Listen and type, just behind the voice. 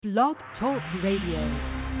Blog Talk Radio.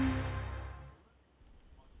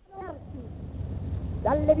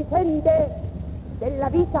 Dalle vicende della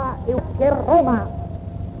vita che Roma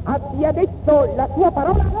abbia detto la sua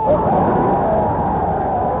parola.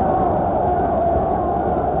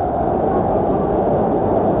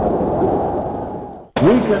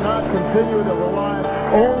 We cannot continue to rely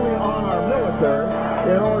only on our military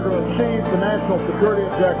in order to achieve the national security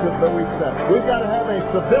objectives that we've set. We've got to have a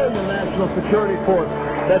civilian national security force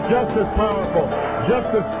that's just as powerful, just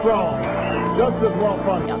as strong, just as well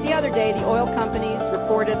funded. The other day, the oil companies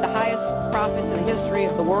reported the highest profits in the history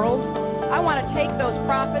of the world. I want to take those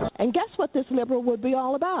profits. And guess what this liberal would be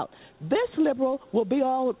all about? This liberal will be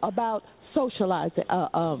all about socializing,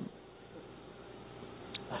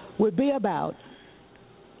 would be about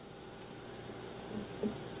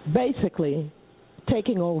basically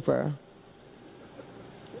taking over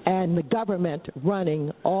and the government running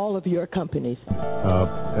all of your companies.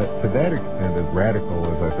 To that extent, as radical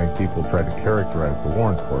as I think people try to characterize the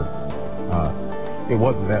Warren Court, it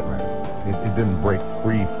wasn't that radical. It didn't break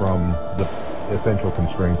free from the essential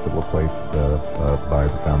constraints that were placed by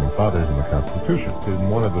the Founding Fathers in the Constitution. And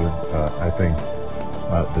one of the, I think,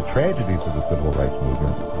 the tragedies of the civil rights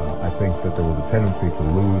movement, I think that there was a tendency to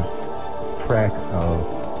lose track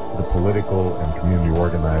of the political and community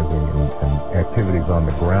organizing and activities on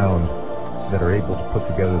the ground that are able to put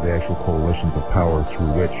together the actual coalitions of power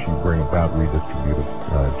through which you bring about redistributive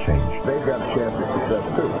change. They've got a chance of success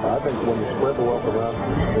too. I think when you spread the wealth around,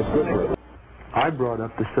 it's good for it. I brought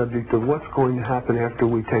up the subject of what's going to happen after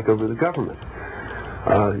we take over the government.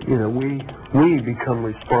 We become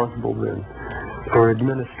responsible then for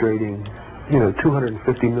administrating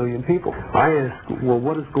 250 million people. I ask, well,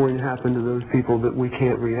 what is going to happen to those people that we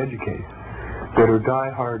can't re-educate, that are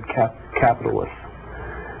die-hard capitalists?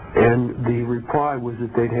 And the reply was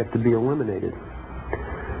that they'd have to be eliminated.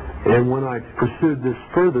 And when I pursued this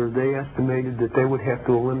further, they estimated that they would have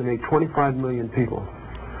to eliminate 25 million people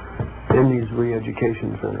in these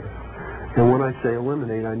re-education centers. And when I say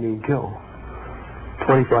eliminate, I mean kill.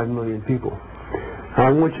 25 million people.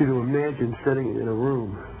 I want you to imagine sitting in a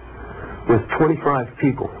room with 25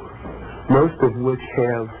 people, most of which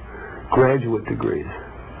have graduate degrees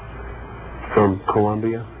from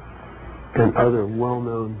Columbia and other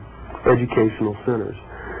well-known educational centers,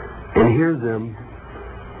 and hear them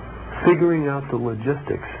figuring out the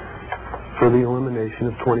logistics for the elimination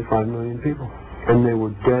of 25 million people. And they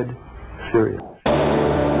were dead serious.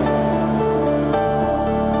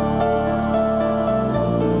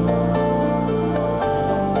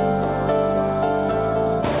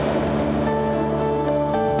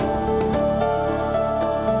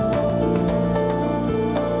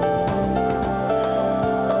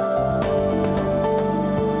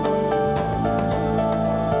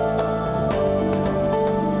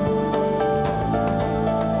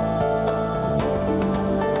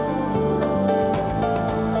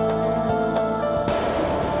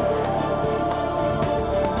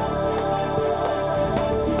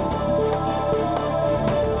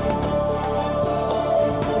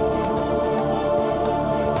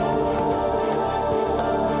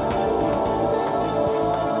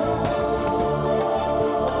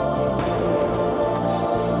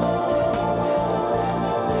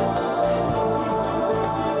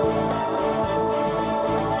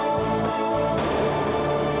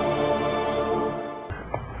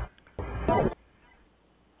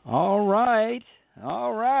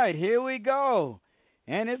 All right, here we go.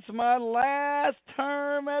 And it's my last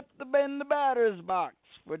term in the batter's box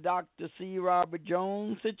for Dr. C. Robert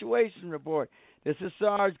Jones Situation Report. This is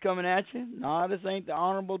Sarge coming at you. No, this ain't the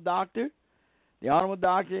Honorable Doctor. The Honorable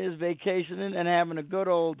Doctor is vacationing and having a good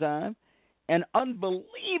old time, and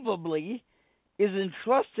unbelievably is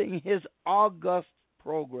entrusting his august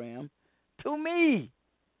program to me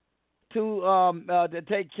to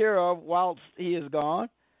take care of whilst he is gone.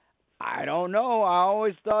 I don't know. I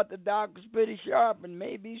always thought the doc was pretty sharp, and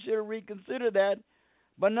maybe he should have reconsidered that.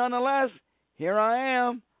 But nonetheless, here I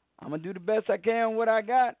am. I'm going to do the best I can with what I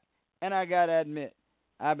got, and I got to admit,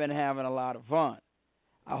 I've been having a lot of fun.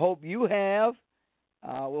 I hope you have.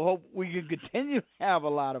 We'll hope we can continue to have a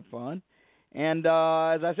lot of fun. And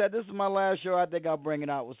as I said, this is my last show. I think I'll bring it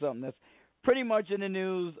out with something that's pretty much in the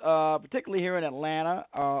news, particularly here in Atlanta.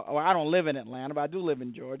 Well, I don't live in Atlanta, but I do live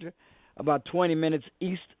in Georgia, about 20 minutes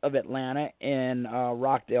east of Atlanta in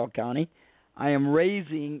Rockdale County. I am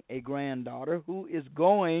raising a granddaughter who is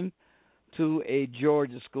going to a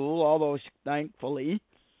Georgia school, although thankfully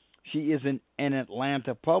she is in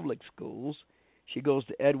Atlanta public schools. She goes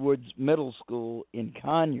to Edwards Middle School in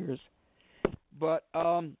Conyers. But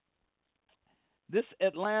this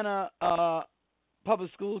Atlanta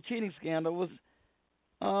public school cheating scandal was,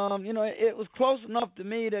 it was close enough to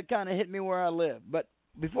me to kind of hit me where I live. But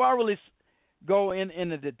before I really go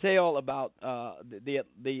into detail about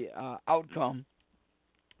the outcome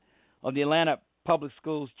of the Atlanta public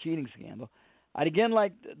schools cheating scandal, I'd again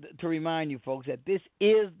like to remind you folks that this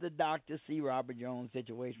is the Dr. C. Robert Jones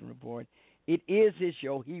Situation Report. It is his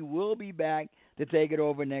show. He will be back to take it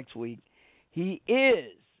over next week. He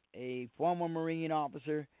is a former Marine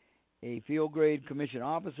officer, a field grade commissioned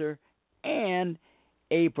officer, and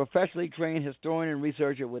a professionally trained historian and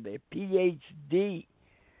researcher with a Ph.D.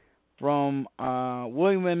 from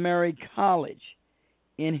William & Mary College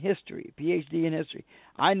in history, Ph.D. in history.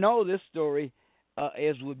 I know this story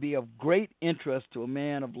would be of great interest to a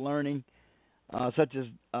man of learning such as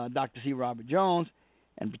Dr. C. Robert Jones,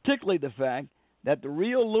 and particularly the fact that the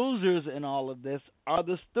real losers in all of this are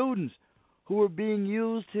the students who are being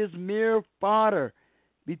used as mere fodder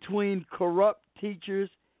between corrupt teachers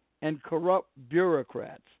and corrupt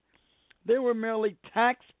bureaucrats. They were merely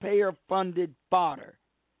taxpayer-funded fodder.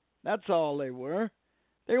 That's all they were.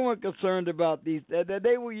 They weren't concerned about these.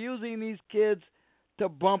 They were using these kids to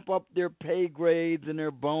bump up their pay grades and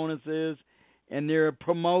their bonuses and their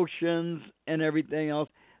promotions and everything else.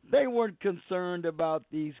 They weren't concerned about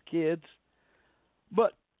these kids.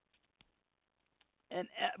 But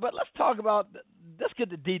let's talk about. Let's get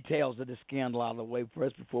the details of this scandal out of the way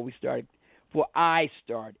first before I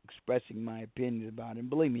start expressing my opinions about it. And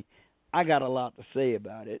believe me, I got a lot to say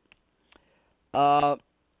about it.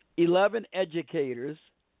 11 educators.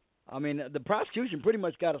 I mean, the prosecution pretty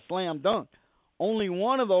much got a slam dunk. Only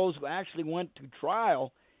one of those who actually went to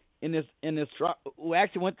trial who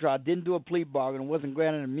actually went to trial didn't do a plea bargain and wasn't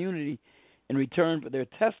granted immunity in return for their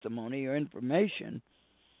testimony or information.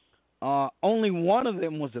 Only one of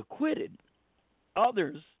them was acquitted.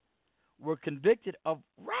 Others were convicted of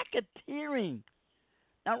racketeering.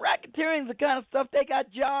 Now, racketeering is the kind of stuff they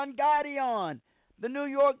got John Gotti on, the New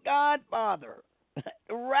York Godfather.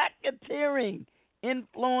 Racketeering,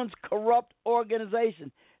 influence, corrupt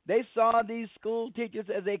organization. They saw these school teachers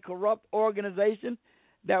as a corrupt organization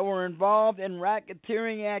that were involved in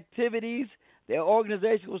racketeering activities. Their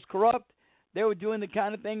organization was corrupt. They were doing the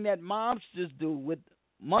kind of thing that mobsters do with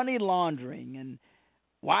money laundering and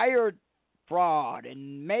wire fraud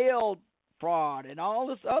and mail fraud and all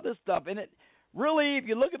this other stuff. And it really, if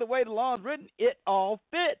you look at the way the law is written, it all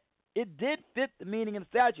fit. It did fit the meaning of the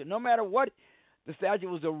statute. No matter what the statute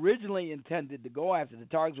was originally intended to go after, the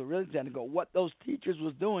targets were really intended to go, what those teachers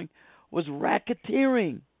was doing was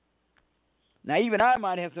racketeering. Now, even I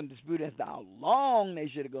might have some dispute as to how long they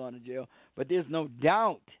should have gone to jail, but there's no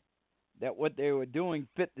doubt that what they were doing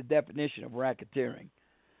fit the definition of racketeering.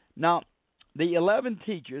 Now, the 11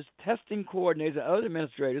 teachers, testing coordinators, and other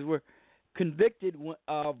administrators were convicted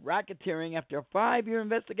of racketeering after a 5-year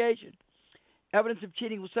investigation. Evidence of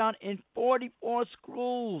cheating was found in 44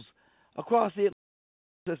 schools across the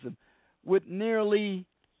system, with nearly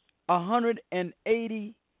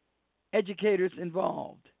 180 educators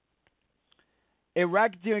involved. A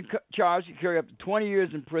racketeering charge could carry up to 20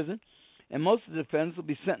 years in prison, and most of the defendants will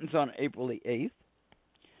be sentenced on April the 8th.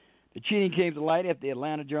 The cheating came to light after the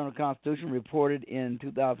Atlanta Journal-Constitution reported in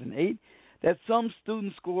 2008 that some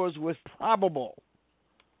student scores were probable,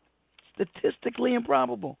 statistically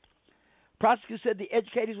improbable. Prosecutors said the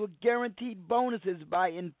educators were guaranteed bonuses by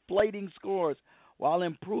inflating scores while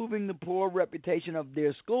improving the poor reputation of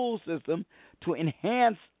their school system to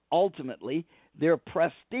enhance, ultimately, their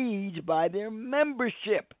prestige by their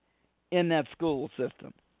membership in that school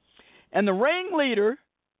system. And the ringleader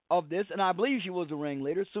of this, and I believe she was the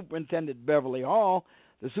ringleader, Superintendent Beverly Hall,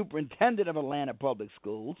 the superintendent of Atlanta Public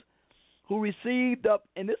Schools, who received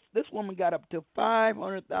this woman got up to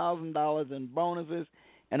 $500,000 in bonuses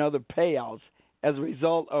and other payouts as a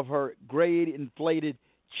result of her grade-inflated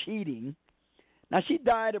cheating. Now, she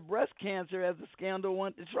died of breast cancer as the scandal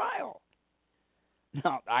went to trial.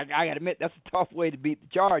 Now, I got to admit, that's a tough way to beat the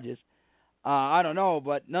charges. I don't know,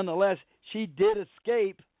 but nonetheless, she did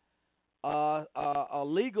escape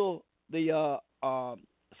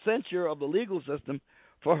censure of the legal system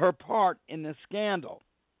for her part in the scandal.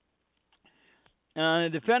 The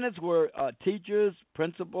defendants were teachers,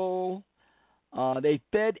 principal. They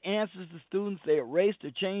fed answers to students. They erased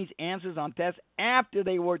or changed answers on tests after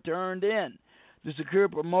they were turned in to secure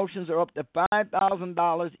promotions or up to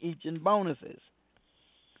 $5,000 each in bonuses.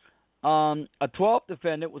 A 12th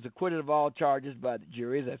defendant was acquitted of all charges by the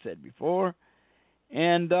jury, as I said before.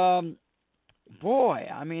 And, boy,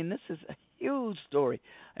 I mean, this is a huge story.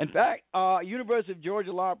 In fact, University of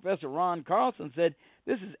Georgia law professor Ron Carlson said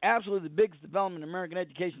this is absolutely the biggest development in American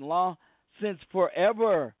education law since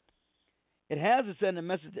forever. It has to send a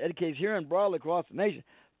message to educators here and broadly across the nation.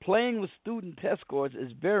 Playing with student test scores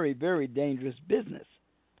is very, very dangerous business.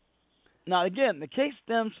 Now, again, the case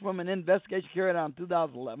stems from an investigation carried out in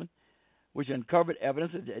 2011, which uncovered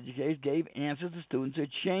evidence that educators gave answers to students who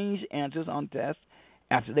changed answers on tests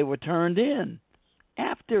after they were turned in.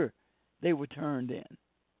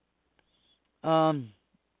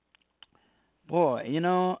 Boy,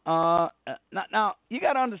 now you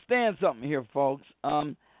got to understand something here, folks.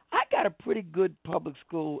 I got a pretty good public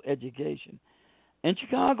school education in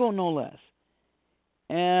Chicago, no less.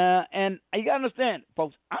 And you got to understand,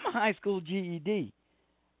 folks, I'm a high school GED.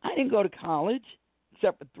 I didn't go to college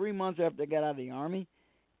except for 3 months after I got out of the Army,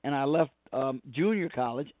 and I left junior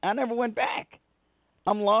college. I never went back.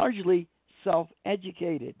 I'm largely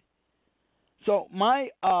self-educated. So my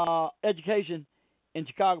education in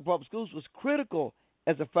Chicago public schools was critical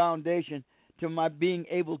as a foundation to my being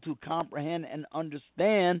able to comprehend and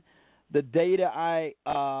understand the data I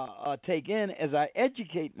take in as I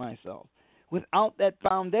educate myself. Without that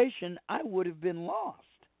foundation, I would have been lost.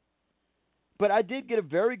 But I did get a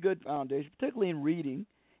very good foundation, particularly in reading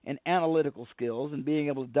and analytical skills and being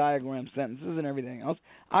able to diagram sentences and everything else.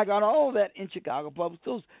 I got all of that in Chicago public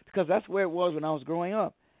schools because that's where it was when I was growing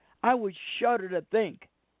up. I would shudder to think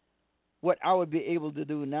what I would be able to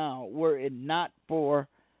do now were it not for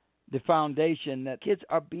the foundation that kids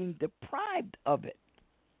are being deprived of it.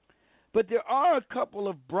 But there are a couple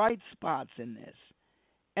of bright spots in this.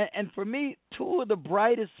 And for me, two of the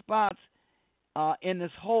brightest spots in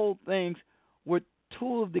this whole thing were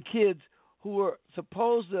two of the kids who were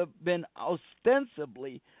supposed to have been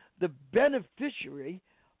ostensibly the beneficiary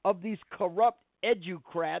of these corrupt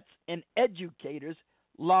educrats and educators'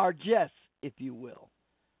 largesse, if you will.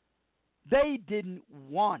 They didn't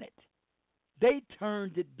want it. They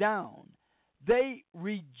turned it down. They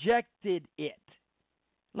rejected it.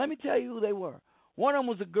 Let me tell you who they were. One of them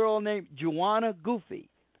was a girl named Joanna Guffey.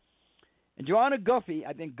 And Joanna Guffey,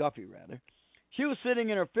 I think Guffey rather, she was sitting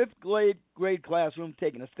in her fifth grade classroom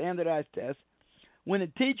taking a standardized test when a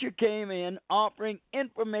teacher came in offering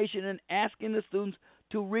information and asking the students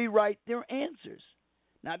to rewrite their answers.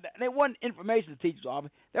 Now, they wasn't information the teachers were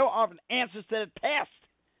offering. They were offering answers to the test.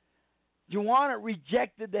 Joanna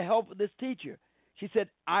rejected the help of this teacher. She said,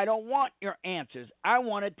 I don't want your answers. I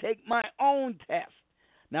want to take my own test.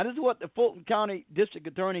 Now, this is what the Fulton County District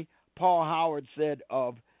Attorney Paul Howard said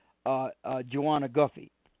of Joanna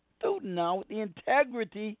Guffey. Student now with the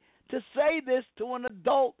integrity to say this to an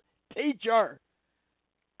adult teacher.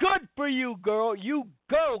 Good for you, girl. You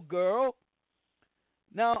go, girl.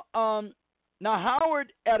 Now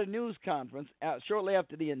Howard, at a news conference shortly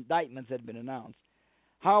after the indictments had been announced,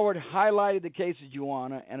 Howard highlighted the case of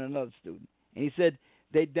Joanna and another student, and he said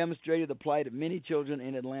they demonstrated the plight of many children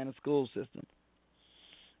in Atlanta school system.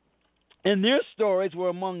 And their stories were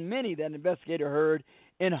among many that an investigator heard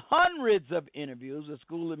in hundreds of interviews with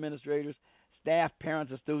school administrators, staff,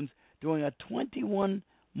 parents, and students during a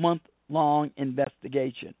 21-month-long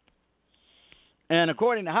investigation. And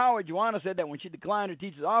according to Howard, Joanna said that when she declined her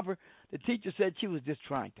teacher's offer, the teacher said she was just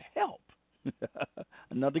trying to help.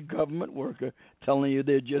 Another government worker telling you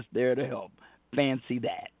they're just there to help. Fancy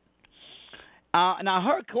that. Now,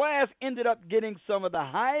 her class ended up getting some of the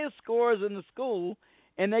highest scores in the school,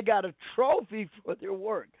 and they got a trophy for their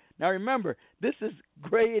work. Now, remember, this is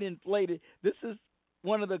grade inflated. This is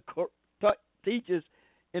one of the teachers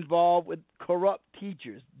involved with corrupt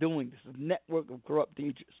teachers doing this, a network of corrupt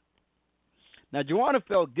teachers. Now, Joanna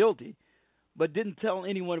felt guilty, but didn't tell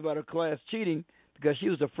anyone about her class cheating because she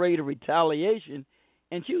was afraid of retaliation,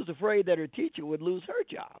 and she was afraid that her teacher would lose her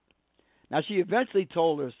job. Now, she eventually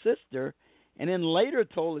told her sister, and then later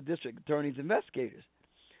told the district attorney's investigators.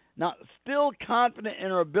 Now, still confident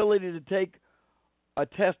in her ability to take a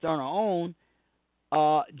test on her own,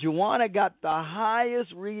 Joanna got the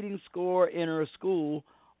highest reading score in her school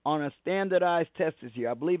on a standardized test this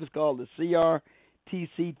year. I believe it's called the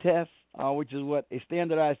CRTC test, which is what a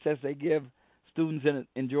standardized test they give students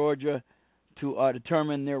in Georgia to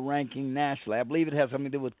determine their ranking nationally. I believe it has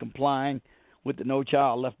something to do with complying with the No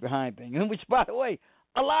Child Left Behind thing, which, by the way,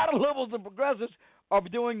 a lot of liberals and progressives are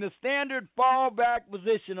doing the standard fallback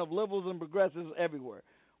position of liberals and progressives everywhere.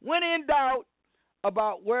 When in doubt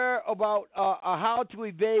about how to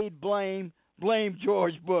evade blame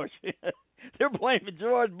George Bush. They're blaming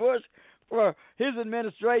George Bush for his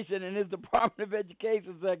administration and his Department of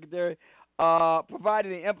Education secretary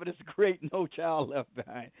providing the impetus to create No Child Left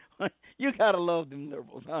Behind. You gotta love them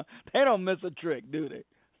liberals, huh? They don't miss a trick, do they?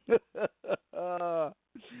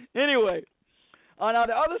 Anyway, now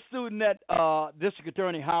the other student that District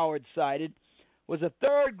Attorney Howard cited was a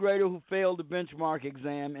third grader who failed the benchmark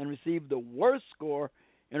exam and received the worst score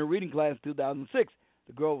in a reading class in 2006.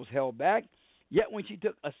 The girl was held back, yet when she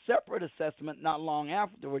took a separate assessment not long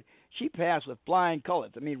afterward, she passed with flying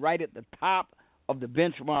colors. I mean, right at the top of the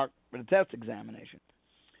benchmark for the test examination.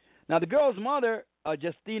 Now, the girl's mother,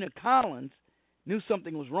 Justina Collins, knew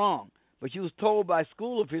something was wrong, but she was told by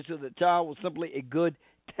school officials that the child was simply a good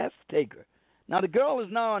test taker. Now, the girl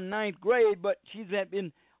is now in ninth grade, but she's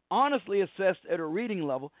been honestly assessed at a reading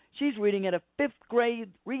level. She's reading at a fifth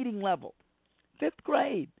grade reading level. Fifth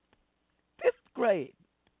grade.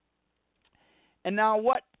 And now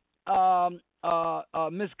what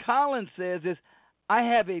Miss Collins says is, I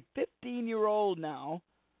have a 15-year-old now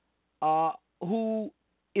who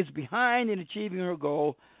is behind in achieving her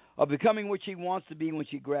goal of becoming what she wants to be when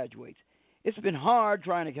she graduates. It's been hard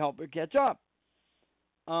trying to help her catch up.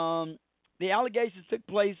 The allegations took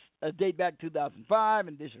place date back 2005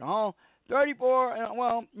 in Edition Hall. 34,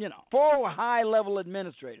 4 were high-level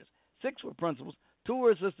administrators. 6 were principals. 2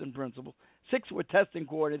 were assistant principals. 6 were testing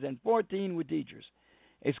coordinators, and 14 were teachers.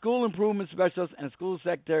 A school improvement specialist and a school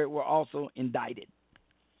secretary were also indicted.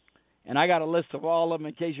 And I got a list of all of them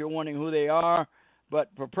in case you're wondering who they are. But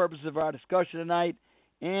for purposes of our discussion tonight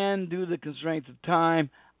and due to the constraints of time,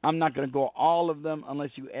 I'm not going to go all of them unless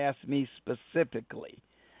you ask me specifically.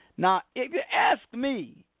 Now, if you ask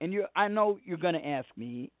me, and I know you're going to ask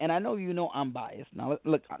me, and I know you know I'm biased. Now,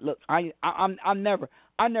 look, I never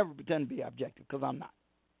pretend to be objective because I'm not,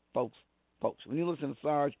 folks. When you listen to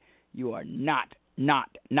Sarge, you are not.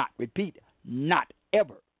 Repeat, not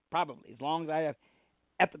ever, probably as long as I have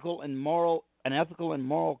an ethical and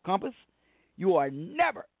moral compass, you are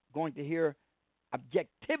never going to hear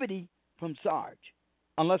objectivity from Sarge,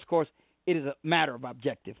 unless, of course, it is a matter of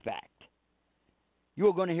objective fact. You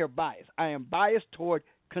are going to hear bias. I am biased toward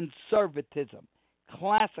conservatism,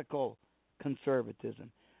 classical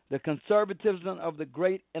conservatism, the conservatism of the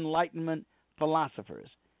great Enlightenment philosophers,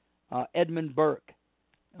 Edmund Burke,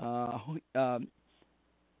 John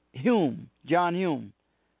Hume,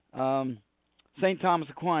 St. Thomas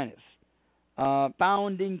Aquinas,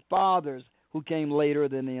 founding fathers who came later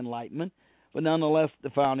than the Enlightenment, but nonetheless the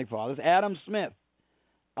founding fathers, Adam Smith,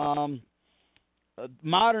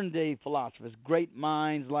 modern-day philosophers, great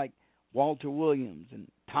minds like Walter Williams and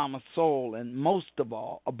Thomas Sowell, and most of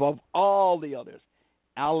all, above all the others,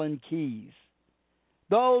 Alan Keyes.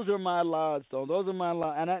 Those are my lodgestones.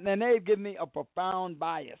 And they've given me a profound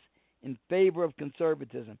bias in favor of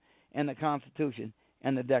conservatism and the Constitution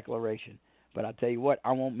and the Declaration. But I tell you what,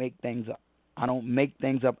 I won't make things up. I don't make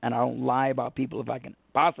things up, and I don't lie about people if I can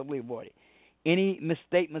possibly avoid it. Any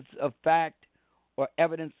misstatements of fact or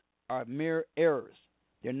evidence are mere errors.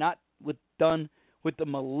 They're not done with the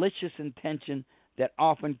malicious intention that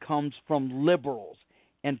often comes from liberals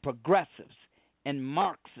and progressives and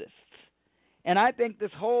Marxists. And I think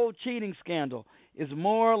this whole cheating scandal is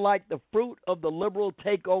more like the fruit of the liberal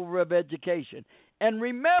takeover of education. And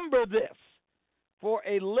remember this, for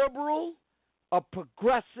a liberal, a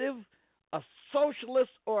progressive, a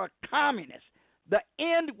socialist, or a communist, the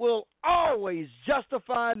end will always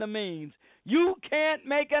justify the means. You can't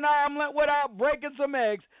make an omelet without breaking some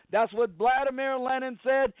eggs. That's what Vladimir Lenin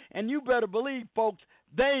said, and you better believe, folks,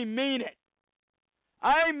 they mean it.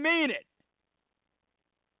 I mean it.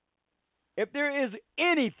 If there is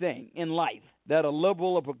anything in life that a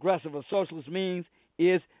liberal, a progressive, or socialist means,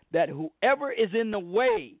 is that whoever is in the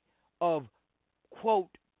way of, quote,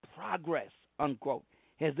 progress, unquote,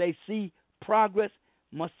 as they see progress,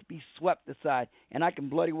 must be swept aside. And I can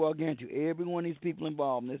bloody well guarantee you, every one of these people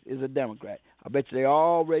involved in this is a Democrat. I bet you they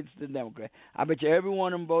all registered Democrat. I bet you every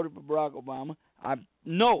one of them voted for Barack Obama. I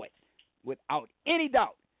know it without any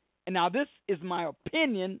doubt. And now this is my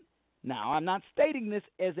opinion. Now, I'm not stating this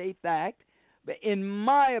as a fact, but in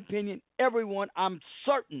my opinion, everyone, I'm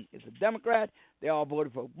certain, is a Democrat. They all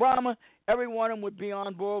voted for Obama. Every one of them would be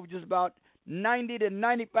on board with just about 90 to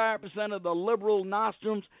 95% of the liberal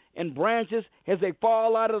nostrums and branches as they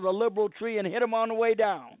fall out of the liberal tree and hit them on the way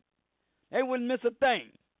down. They wouldn't miss a thing.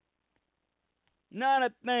 Not a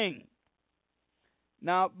thing.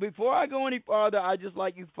 Now, before I go any farther, I'd just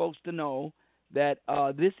like you folks to know that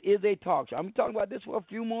this is a talk show. I'm going to talk about this for a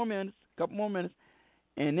couple more minutes,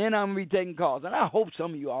 and then I'm going to be taking calls. And I hope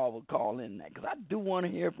some of you all will call in that, because I do want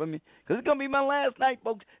to hear from you, because it's going to be my last night,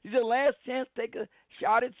 folks. This is the last chance to take a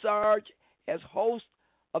shot at Sarge as host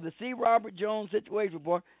of the C. Robert Jones Situation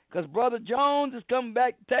Report, because Brother Jones is coming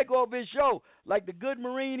back to take over his show like the good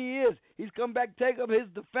Marine he is. He's come back to take up his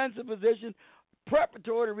defensive position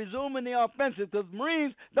preparatory to resuming the offensive, because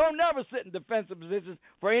Marines don't never sit in defensive positions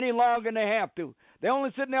for any longer than they have to. They're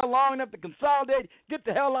only sitting there long enough to consolidate, get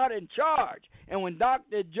the hell out and charge. And when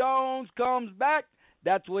Dr. Jones comes back,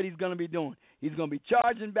 that's what he's going to be doing. He's going to be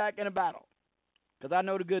charging back in a battle, because I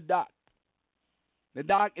know the good doc. The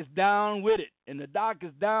doc is down with it, and the doc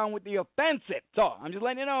is down with the offensive. So I'm just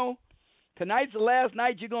letting you know, tonight's the last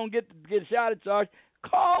night you're going to get a shot at Sarge.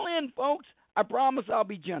 Call in, folks. I promise I'll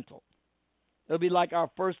be gentle. It'll be like our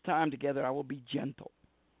first time together. I will be gentle.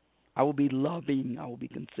 I will be loving. I will be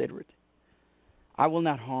considerate. I will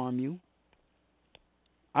not harm you.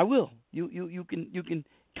 I will. You can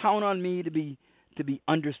count on me to be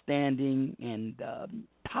understanding and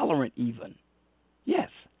tolerant even. Yes.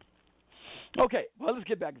 Okay, well, let's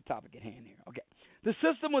get back to the topic at hand here. Okay. The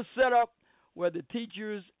system was set up where the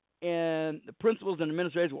teachers and the principals and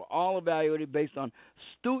administrators were all evaluated based on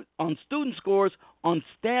student scores on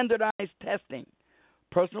standardized testing.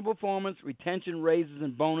 Personal performance, retention, raises,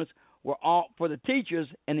 and bonus were all for the teachers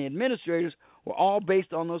and the administrators were all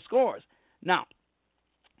based on those scores. Now,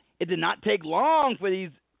 it did not take long for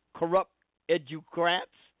these corrupt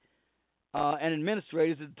educrats and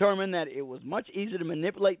administrators to determine that it was much easier to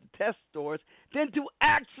manipulate the test scores than to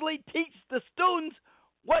actually teach the students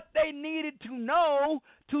what they needed to know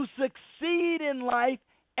to succeed in life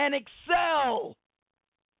and excel.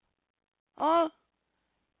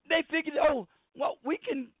 They figured, we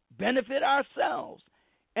can benefit ourselves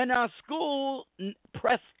and our school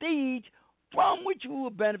prestige from which we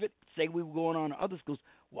will benefit. Say we were going on to other schools.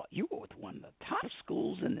 Well, you were with one of the top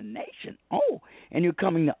schools in the nation. Oh, and you're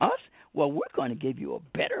coming to us? Well, we're going to give you a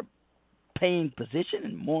better paying position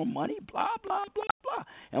and more money, blah, blah, blah, blah.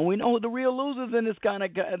 And we know who the real losers in this kind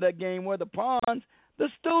of that game were the pawns, the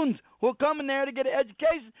students who are coming there to get an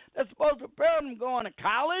education that's supposed to prepare them going to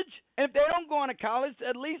college. And if they don't go on to college,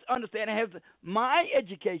 at least understand my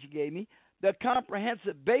education gave me the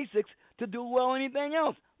comprehensive basics to do well anything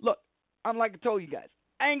else. Look, I'm like I told you guys,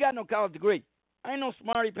 I ain't got no college degree. I ain't no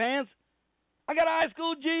smarty pants. I got a high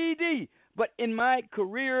school GED. But in my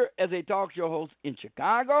career as a talk show host in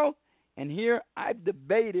Chicago and here, I've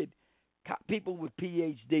debated people with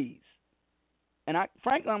PhDs. And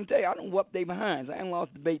frankly, I'm going to tell you, I don't whoop their behinds. I ain't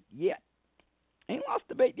lost debate yet.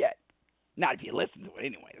 Not if you listen to it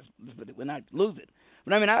anyway. We're not losing.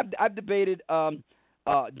 But I mean, I've debated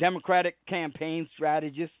Democratic campaign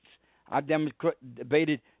strategists. I've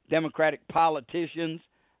debated Democratic politicians.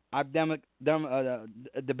 I've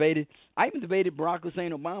debated. I even debated Barack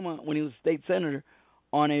Hussein Obama when he was a state senator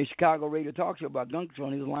on a Chicago radio talk show about gun control,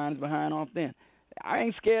 and he was lying behind off then. I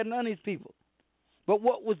ain't scared of none of these people. But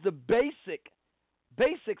what was the basics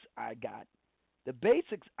I got? The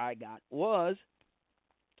basics I got was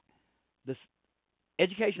the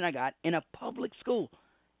education I got in a public school,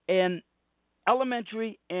 in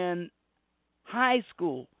elementary and high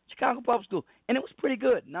school, Chicago public school, and it was pretty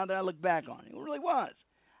good. Now that I look back on it, it really was.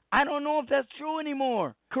 I don't know if that's true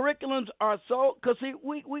anymore. Curriculums are because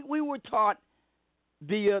we were taught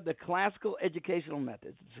the classical educational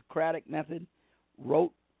methods, the Socratic method,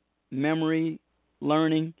 rote, memory,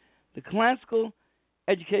 learning, the classical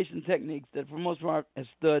education techniques that for the most part have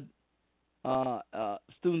stood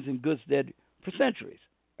students in good stead for centuries,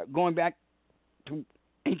 going back to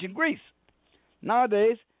ancient Greece.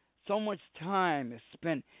 Nowadays, so much time is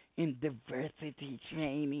spent in diversity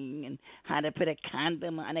training and how to put a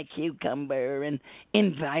condom on a cucumber and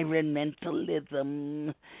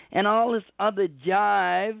environmentalism and all this other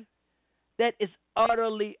jive that is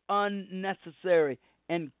utterly unnecessary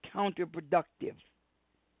and counterproductive.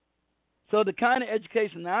 So the kind of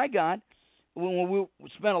education that I got when we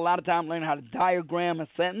spent a lot of time learning how to diagram a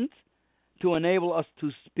sentence to enable us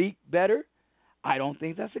to speak better, I don't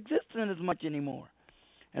think that's existing as much anymore.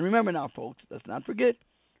 And remember now, folks, let's not forget,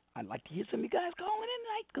 I'd like to hear some of you guys calling in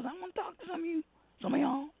tonight because I want to talk to some of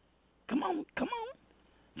y'all. Come on.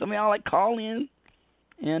 Some of y'all like call in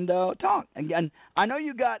and talk. Again, I know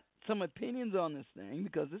you got some opinions on this thing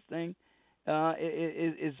because this thing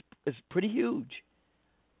is pretty huge.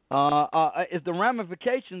 The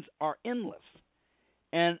ramifications are endless.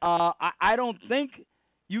 And I don't think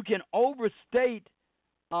you can overstate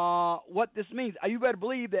what this means. You better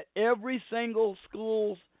believe that every single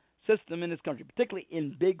school system in this country, particularly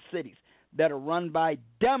in big cities that are run by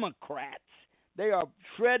Democrats, they are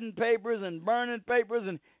shredding papers and burning papers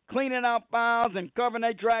and cleaning out files and covering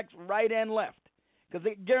their tracks right and left. Because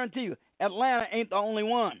they guarantee you, Atlanta ain't the only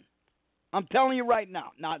one. I'm telling you right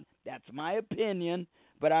now. Now, that's my opinion,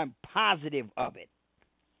 but I'm positive of it.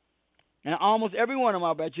 And almost every one of them,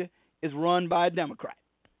 I bet you, is run by a Democrat.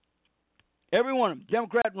 Every one of them,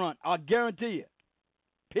 Democrat run, I'll guarantee you.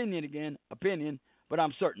 opinion, but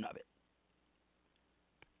I'm certain of it.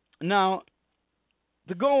 Now,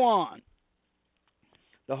 to go on,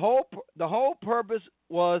 the whole purpose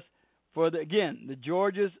was for the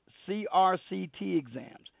Georgia's CRCT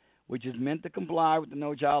exams, which is meant to comply with the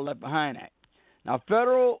No Child Left Behind Act. Now,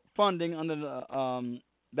 federal funding under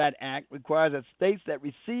that act requires that states that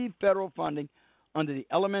receive federal funding under the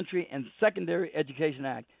Elementary and Secondary Education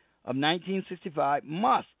Act of 1965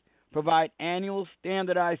 must provide annual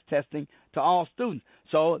standardized testing to all students.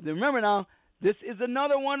 So remember now, this is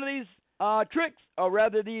another one of these tricks, or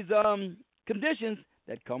rather these conditions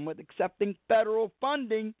that come with accepting federal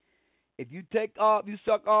funding. If you take the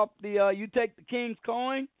king's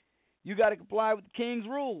coin, you got to comply with the king's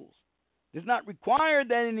rules. It's not required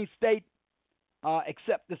that any state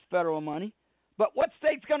accept this federal money. But what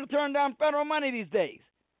state's going to turn down federal money these days?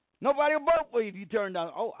 Nobody will vote for you if you turn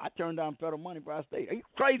down. Oh, I turned down federal money for our state. Are you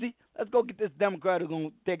crazy? Let's go get this Democrat who's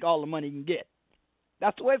going to take all the money he can get.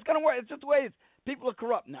 That's the way it's going to work. It's just the way it is. People are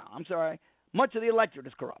corrupt now. I'm sorry. Much of the electorate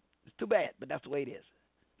is corrupt. It's too bad, but that's the way it is.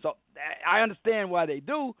 So I understand why they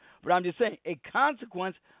do, but I'm just saying a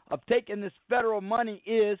consequence of taking this federal money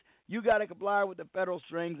is you got to comply with the federal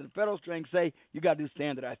strings, and the federal strings say you got to do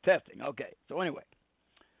standardized testing. Okay, so anyway,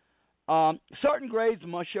 certain grades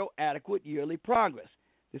must show adequate yearly progress.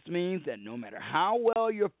 This means that no matter how well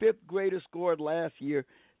your fifth grader scored last year,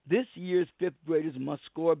 this year's fifth graders must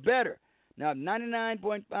score better. Now, if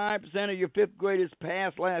 99.5% of your fifth graders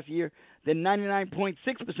passed last year, then 99.6%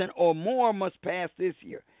 or more must pass this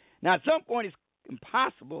year. Now, at some point, it's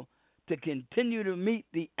impossible to continue to meet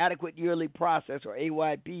the adequate yearly process, or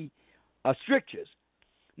AYP, strictures.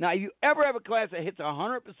 Now, if you ever have a class that hits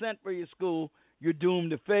 100% for your school, you're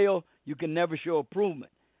doomed to fail. You can never show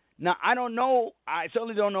improvement. Now, I don't know. I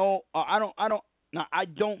certainly don't know. Now, I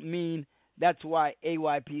don't mean that's why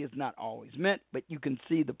AYP is not always met, but you can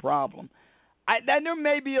see the problem. There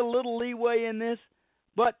may be a little leeway in this,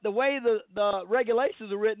 but the way the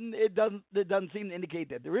regulations are written, it doesn't seem to indicate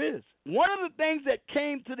that there is. One of the things that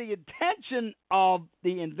came to the attention of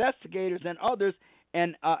the investigators and others,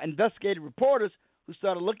 and investigative reporters who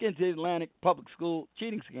started looking into the Atlantic public school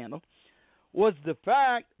cheating scandal, was the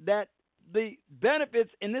fact that the benefits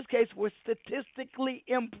in this case were statistically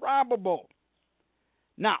improbable.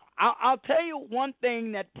 Now, I'll tell you one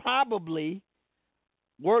thing that probably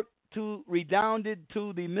redounded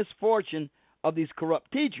to the misfortune of these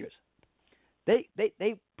corrupt teachers. They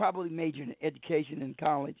probably majored in education in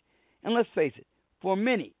college, and let's face it, for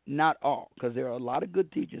many, not all, because there are a lot of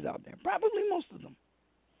good teachers out there, probably most of them.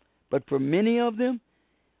 But for many of them,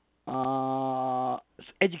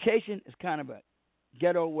 education is kind of a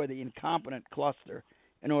ghetto where the incompetent cluster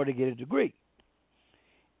in order to get a degree.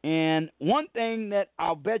 And one thing that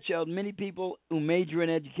I'll bet you many people who major in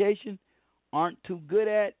education aren't too good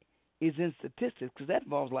at is in statistics, because that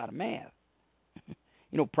involves a lot of math.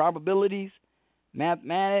 Probabilities,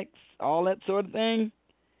 mathematics, all that sort of thing.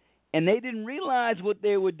 And they didn't realize what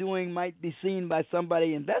they were doing might be seen by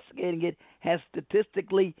somebody investigating it as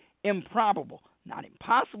statistically improbable. Not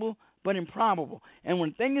impossible, but improbable. And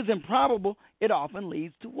when a thing is improbable, it often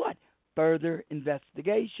leads to what? Further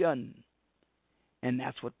investigation. And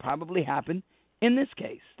that's what probably happened in this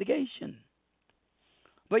case, investigation.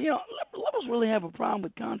 But, liberals really have a problem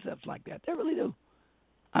with concepts like that. They really do.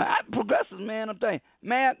 Progressives, man, I'm telling you.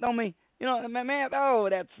 Math don't mean, math,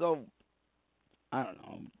 that's so, I don't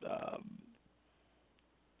know.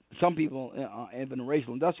 Some people, even the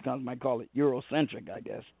racial industrial economists might call it Eurocentric, I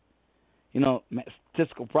guess.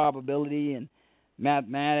 Statistical probability and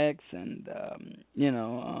mathematics and,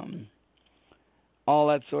 all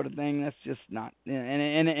that sort of thing. That's just not.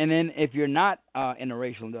 And then if you're not in the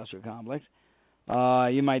racial industrial complex,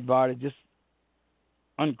 you might bar to just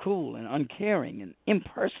uncool and uncaring and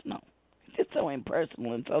impersonal. It's just so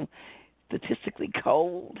impersonal and so statistically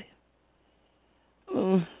cold.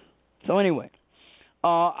 So anyway,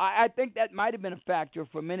 I think that might have been a factor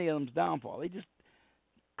for many of them's downfall. They just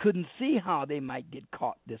couldn't see how they might get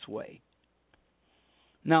caught this way.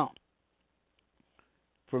 Now,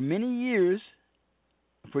 for years,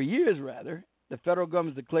 the federal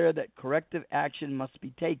government has declared that corrective action must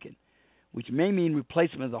be taken, which may mean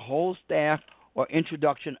replacement of the whole staff or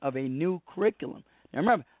introduction of a new curriculum. Now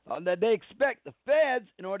remember, that they expect the feds,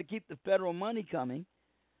 in order to keep the federal money coming,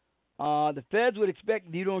 the feds would expect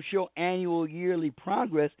if you don't show annual, yearly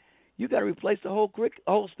progress, you got to replace the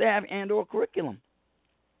whole staff and or curriculum.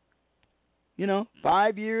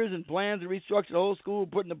 5 years and plans to restructure the whole school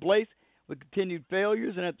put into place with continued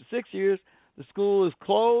failures, and after 6 years, the school is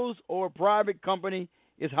closed or a private company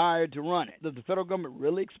is hired to run it. Does the federal government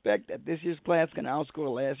really expect that this year's class can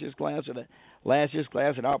outscore last year's class, or that last year's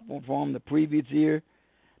class would outperform the previous year?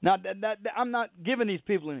 Now, I'm not giving these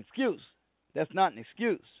people an excuse. That's not an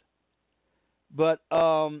excuse. But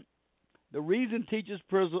the reason teachers,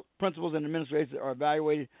 principals, and administrators are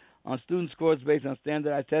evaluated on student scores based on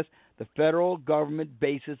standardized tests, the federal government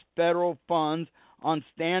bases federal funds on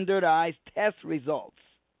standardized test results.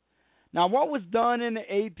 Now, what was done in the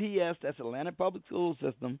APS, that's Atlanta Public School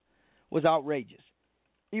System, was outrageous.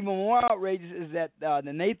 Even more outrageous is that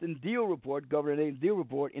the Nathan Deal report, Governor Nathan Deal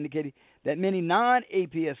report, indicated that many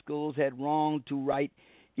non-APS schools had wrong to write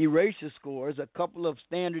erasure scores, a couple of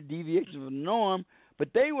standard deviations from the norm, but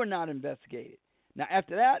they were not investigated. Now,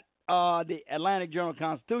 after that, the Atlantic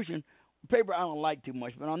Journal-Constitution, paper I don't like too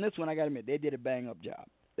much, but on this one, I got to admit, they did a bang-up job.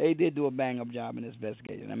 They did do a bang-up job in this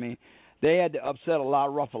investigation. I mean, they had to upset a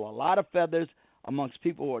lot, ruffle a lot of feathers amongst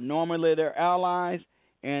people who are normally their allies,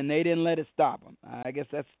 and they didn't let it stop them. I guess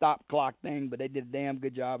that's stop clock thing, but they did a damn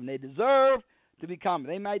good job, and they deserve to be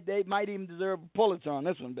commented. They might even deserve a Pulitzer on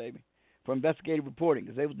this one, baby, for investigative reporting,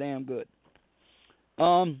 because they was damn good.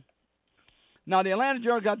 Now, the Atlanta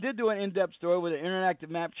Journal did do an in-depth story with an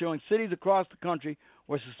interactive map showing cities across the country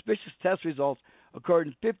where suspicious test results occurred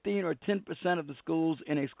in 15 or 10% of the schools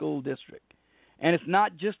in a school district. And it's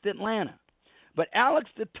not just Atlanta. But Alex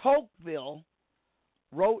de Tocqueville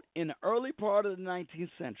wrote in the early part of the 19th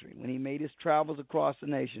century, when he made his travels across the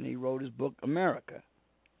nation, he wrote his book, America.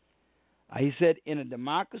 He said, in a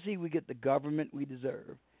democracy, we get the government we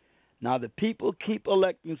deserve. Now, the people keep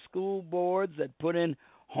electing school boards that put in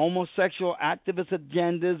homosexual activist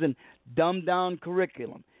agendas and dumb down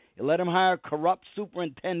curriculum. You let them hire corrupt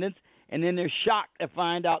superintendents, and then they're shocked to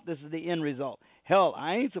find out this is the end result. Hell,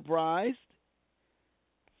 I ain't surprised.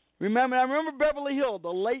 I remember Beverly Hill, the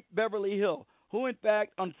late Beverly Hill, who in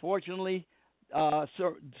fact, unfortunately,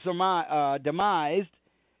 demised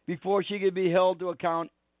before she could be held to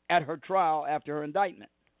account at her trial after her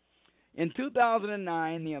indictment. In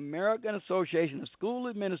 2009, the American Association of School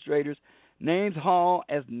Administrators named Hall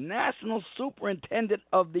as National Superintendent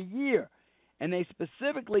of the Year, and they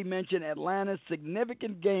specifically mentioned Atlanta's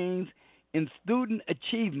significant gains in student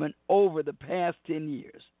achievement over the past 10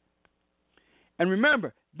 years. And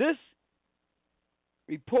remember, this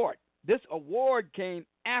award came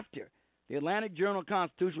after the Atlantic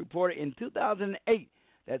Journal-Constitution reported in 2008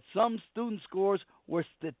 that some student scores were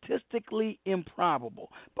statistically improbable.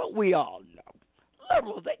 But we all know,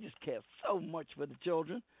 liberals, they just care so much for the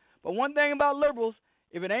children. But one thing about liberals,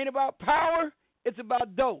 if it ain't about power, it's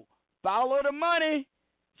about dough. Follow the money.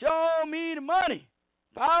 Show me the money.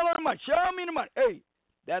 Follow the money. Show me the money. Hey,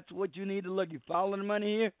 that's what you need to look. You follow the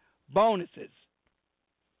money here, bonuses.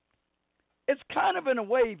 It's kind of, in a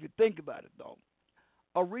way, if you think about it, though,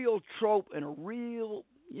 a real trope and a real,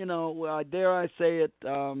 dare I say it,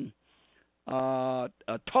 a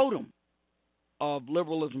totem of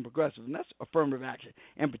liberalism and progressivism, and that's affirmative action,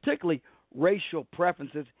 and particularly racial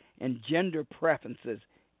preferences and gender preferences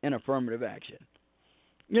in affirmative action.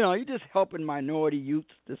 You're just helping minority youths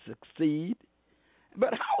to succeed.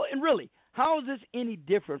 But how is this any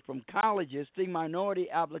different from colleges seeing minority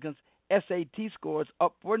applicants' SAT scores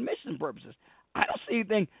up for admission purposes? I don't see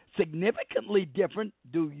anything significantly different,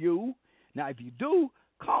 do you? Now, if you do,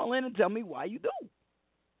 call in and tell me why you do.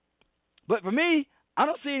 But for me, I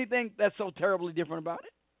don't see anything that's so terribly different about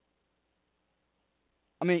it.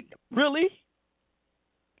 I mean, really?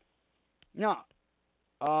 Now,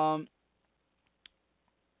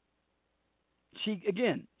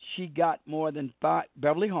 she got more than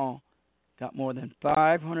Beverly Hall got more than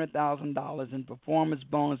 $500,000 in performance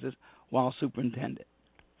bonuses while superintendent.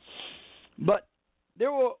 But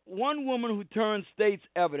there was one woman who turned state's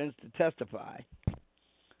evidence to testify.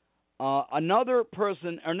 Another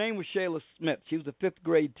person, her name was Shayla Smith. She was a fifth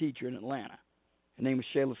grade teacher in Atlanta. Her name was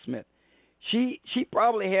Shayla Smith. She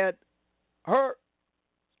probably had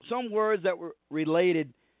some words that were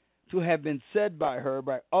related to have been said by her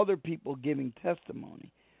by other people giving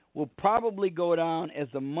testimony will probably go down as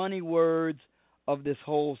the money words of this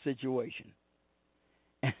whole situation.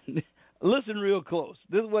 And listen real close.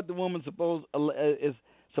 This is what the woman is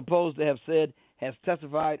supposed to have said, has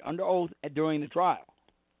testified under oath during the trial.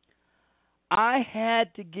 I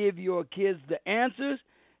had to give your kids the answers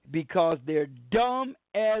because they're dumb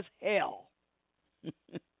as hell.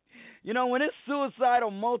 When this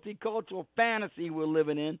suicidal multicultural fantasy we're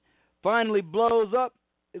living in finally blows up,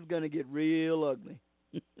 it's going to get real ugly.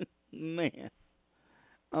 Man.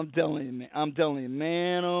 I'm telling you,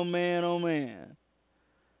 man, oh man, oh man.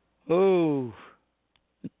 Oh.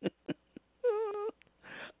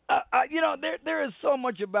 There is so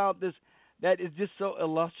much about this that is just so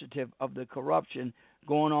illustrative of the corruption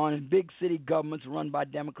going on in big city governments run by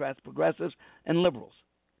Democrats, progressives, and liberals.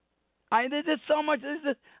 There's just so much.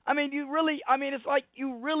 It's like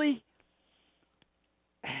you really,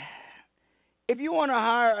 if you want to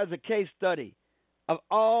hire as a case study of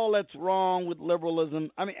all that's wrong with liberalism,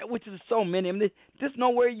 which is so many, there's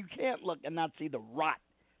nowhere you can't look and not see the rot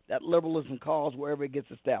that liberalism caused wherever it gets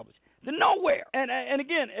established. There's nowhere. And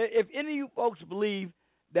again, if any of you folks believe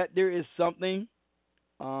that there is something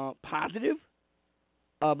positive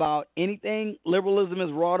about anything liberalism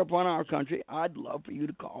has wrought upon our country, I'd love for you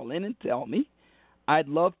to call in and tell me. I'd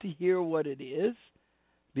love to hear what it is,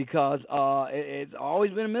 because it's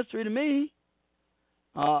always been a mystery to me.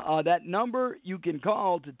 That number you can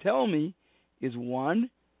call to tell me is 1-347,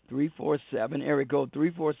 area code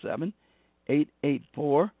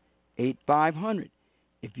 347-884-8500.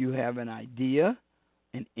 If you have an idea,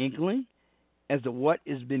 an inkling as to what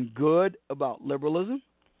has been good about liberalism,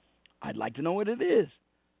 I'd like to know what it is.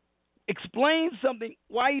 Explain something,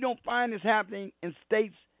 why you don't find this happening in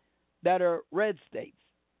states that are red states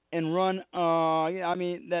and run,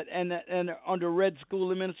 that are under red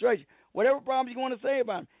school administration. Whatever problems you want to say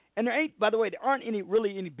about them. And there aren't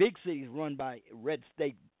any big cities run by red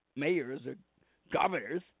state mayors or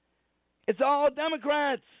governors. It's all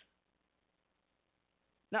Democrats.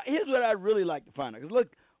 Now, here's what I'd really like to find out. Because, look,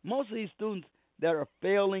 most of these students that are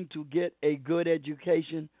failing to get a good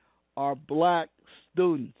education are black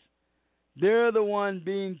students. They're the ones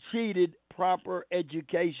being cheated proper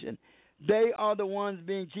education. They are the ones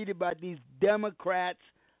being cheated by these Democrats,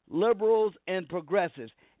 liberals, and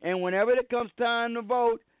progressives. And whenever it comes time to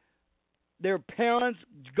vote, their parents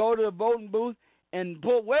go to the voting booth and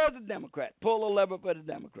pull, where's the Democrat? Pull a lever for the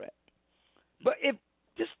Democrat. But if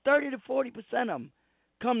just 30 to 40% of them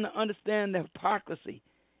come to understand the hypocrisy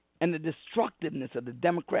and the destructiveness of the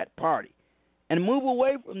Democrat Party and move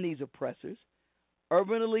away from these oppressors,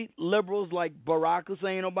 urban elite liberals like Barack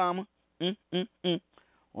Hussein Obama,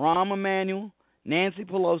 Rahm Emanuel, Nancy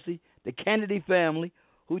Pelosi, the Kennedy family,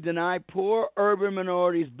 who deny poor urban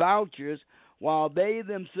minorities vouchers while they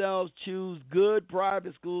themselves choose good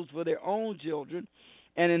private schools for their own children,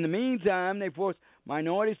 and in the meantime they force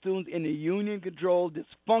minority students into union-controlled,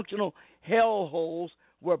 dysfunctional hellholes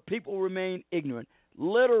where people remain ignorant,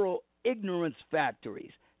 literal ignorance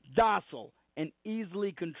factories, docile and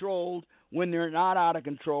easily controlled when they're not out of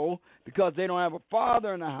control because they don't have a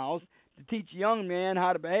father in the house to teach young men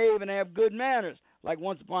how to behave and have good manners. Like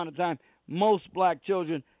once upon a time, most black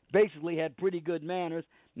children basically had pretty good manners.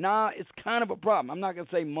 Now it's kind of a problem. I'm not going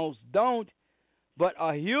to say most don't, but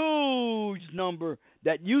a huge number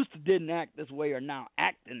that used to didn't act this way are now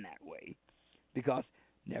acting that way because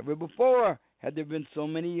never before had there been so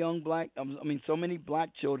many so many black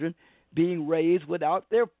children being raised without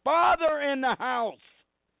their father in the house.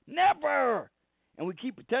 Never. And we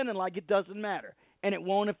keep pretending like it doesn't matter and it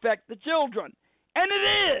won't affect the children. And it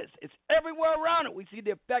is. It's everywhere around it. We see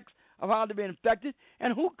the effects of how they're being affected.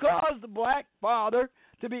 And who caused the black father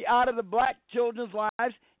to be out of the black children's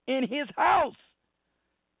lives in his house?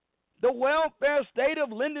 The welfare state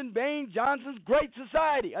of Lyndon Baines Johnson's Great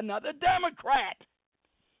Society. Another Democrat.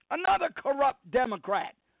 Another corrupt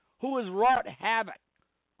Democrat who has wrought havoc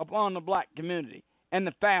upon the black community and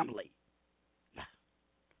the family.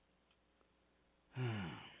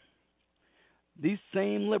 These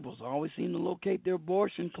same liberals always seem to locate their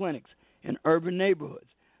abortion clinics in urban neighborhoods.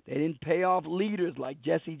 They didn't pay off leaders like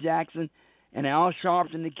Jesse Jackson and Al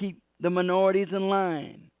Sharpton to keep the minorities in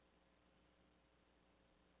line.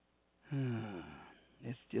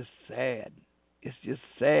 It's just sad. It's just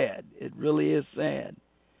sad. It really is sad.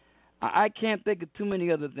 I can't think of too many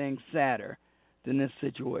other things sadder than this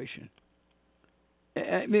situation.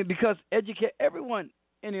 I mean, because everyone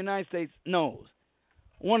in the United States knows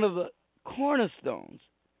one of the cornerstones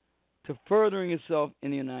to furthering itself in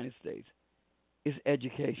the United States is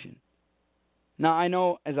education. Now, I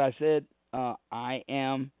know, as I said, I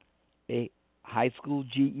am a high school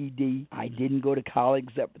GED. I didn't go to college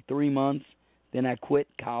except for 3 months. Then I quit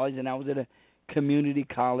college, and I was at a community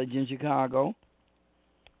college in Chicago,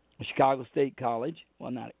 Chicago State College.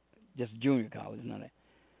 Well, not just junior college, not a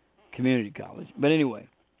community college. But anyway,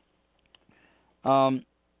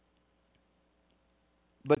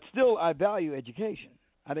 but still, I value education.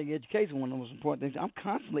 I think education is one of the most important things. I'm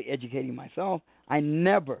constantly educating myself. I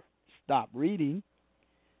never stop reading.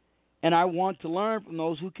 And I want to learn from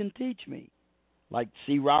those who can teach me, like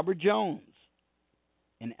C. Robert Jones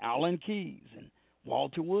and Alan Keyes and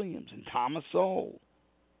Walter Williams and Thomas Sowell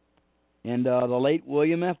and the late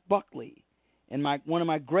William F. Buckley. And one of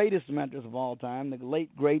my greatest mentors of all time, the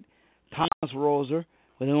late, great Thomas Roser,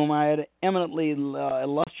 with whom I had an eminently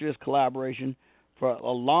illustrious collaboration for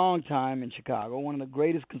a long time in Chicago, one of the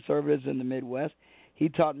greatest conservatives in the Midwest. He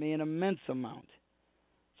taught me an immense amount.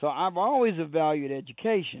 So I've always valued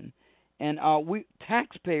education, and we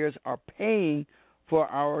taxpayers are paying for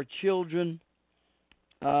our children's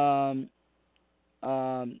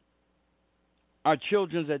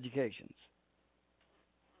educations.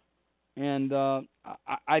 And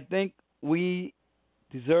I think we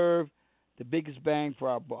deserve the biggest bang for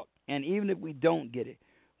our buck. And even if we don't get it,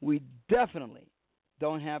 we definitely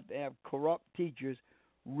don't have to have corrupt teachers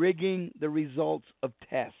rigging the results of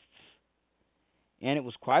tests. And it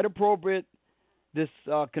was quite appropriate, these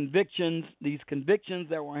convictions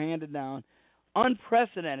that were handed down,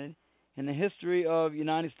 unprecedented in the history of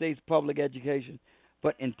United States public education,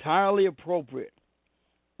 but entirely appropriate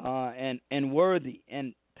and worthy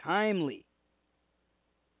and timely.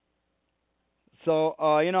 So,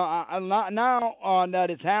 now that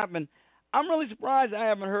it's happened, I'm really surprised I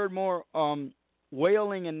haven't heard more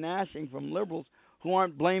wailing and gnashing from liberals who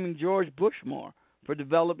aren't blaming George Bush more for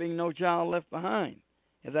developing No Child Left Behind.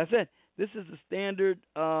 As I said, this is the standard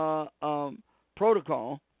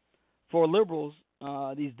protocol for liberals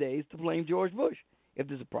these days to blame George Bush. If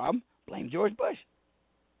there's a problem, blame George Bush.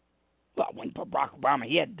 Well, when Barack Obama,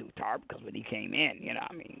 he had to do TAR because when he came in,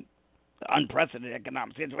 unprecedented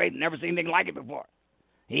economic situation, never seen anything like it before.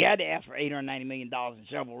 He had to ask for $890 million in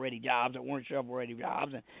shovel-ready jobs that weren't shovel-ready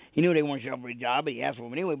jobs, and he knew they weren't shovel-ready jobs, but he asked for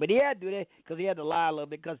them anyway. But he had to do that because he had to lie a little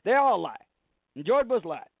bit because they all lie. And George Bush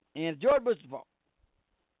lied, and it's George Bush's fault.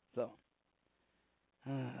 So,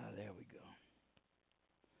 there we go.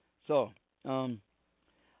 So,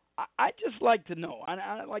 I'd just like to know,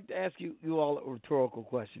 I'd like to ask you all a rhetorical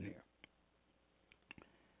question here.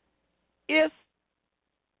 If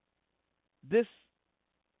this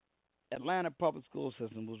Atlanta public school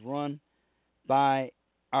system was run by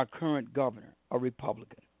our current governor, a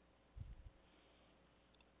Republican,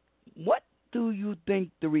 what do you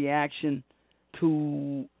think the reaction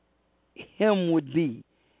to him would be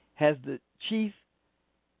as the chief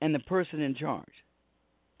and the person in charge?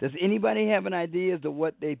 Does anybody have an idea as to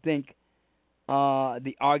what they think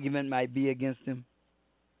the argument might be against him?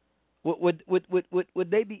 Would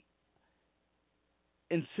they be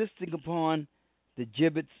insisting upon the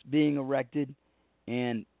gibbets being erected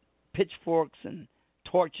and pitchforks and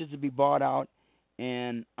torches to be brought out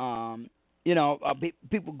and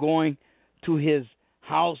people going to his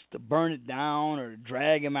house to burn it down or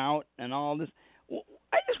drag him out and all this?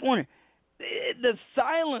 I just wonder, the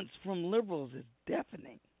silence from liberals is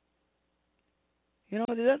deafening. There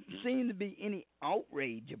doesn't seem to be any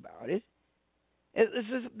outrage about it. It's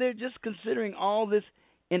just, they're just considering all this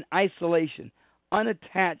in isolation,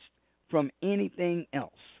 unattached from anything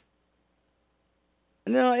else.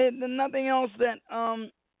 Nothing else that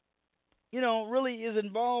really is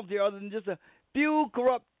involved here other than just a few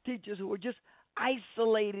corrupt teachers who are just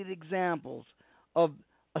isolated examples of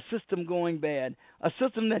a system going bad, a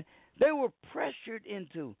system that they were pressured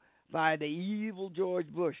into by the evil George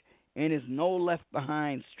Bush and his no left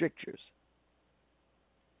behind strictures.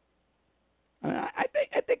 I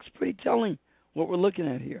think it's pretty telling what we're looking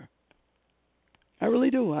at here. I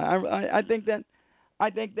really do. I think that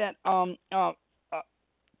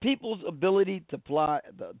people's ability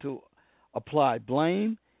to apply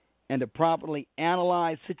blame and to properly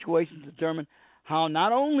analyze situations, determine how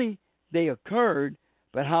not only they occurred,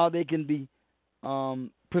 but how they can be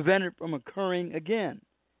prevented from occurring again.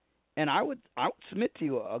 And I would submit to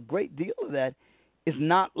you a great deal of that is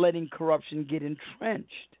not letting corruption get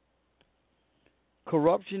entrenched.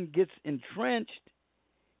 Corruption gets entrenched,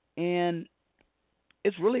 and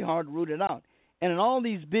it's really hard to root it out. And in all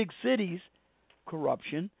these big cities,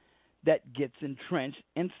 corruption that gets entrenched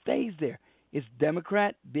and stays there. It's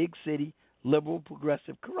Democrat, big city, liberal,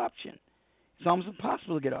 progressive corruption. It's almost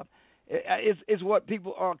impossible to get up. It's what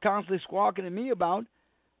people are constantly squawking at me about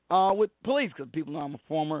with police, because people know I'm a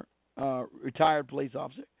former retired police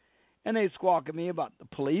officer, and they squawk at me about the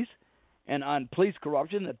police and on police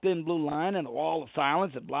corruption, the thin blue line and the wall of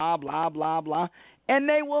silence and blah, blah, blah, blah. And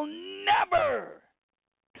they will never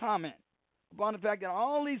comment upon the fact that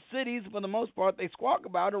all these cities, for the most part, they squawk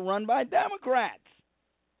about are run by Democrats.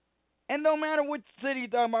 And no matter which city you're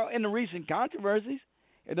talking about in the recent controversies,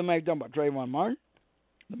 it don't matter if you're talking about Trayvon Martin,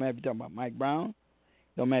 it don't matter if you're talking about Mike Brown, it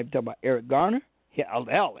don't matter if you're talking about Eric Garner.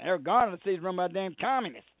 Hell, Eric Garner, the city's run by a damn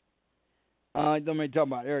communist. It don't matter if you're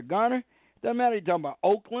talking about Eric Garner. It doesn't matter if you're talking about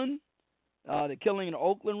Oakland, the killing in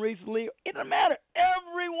Oakland recently. It doesn't matter.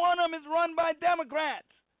 Every one of them is run by Democrats.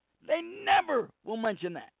 They never will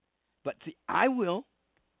mention that. But see, I will.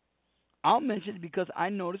 I'll mention it because I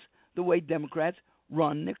notice the way Democrats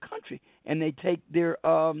run their country, and they take their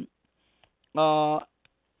and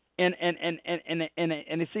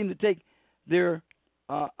they seem to take their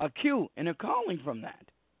a cue and a calling from that.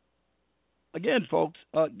 Again, folks,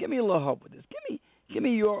 give me a little help with this. Give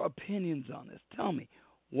me your opinions on this. Tell me,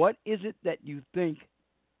 what is it that you think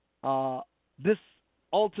this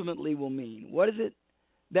ultimately will mean? What is it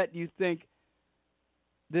that you think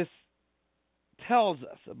this tells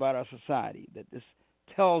us about our society, that this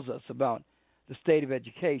tells us about the state of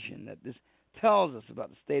education, that this tells us about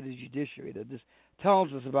the state of the judiciary, that this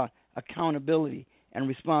tells us about accountability and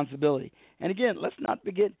responsibility? And again, let's not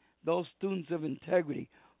forget those students of integrity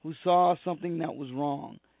who saw something that was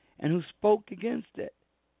wrong and who spoke against it,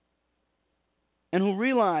 and who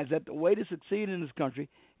realized that the way to succeed in this country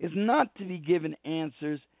is not to be given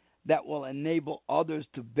answers that will enable others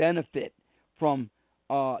to benefit from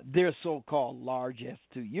their so-called largesse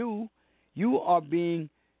to you. You are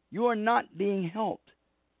not being helped.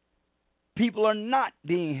 People are not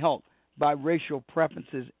being helped by racial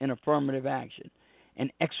preferences in affirmative action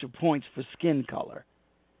and extra points for skin color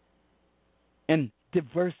and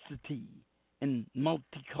diversity and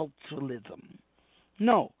multiculturalism.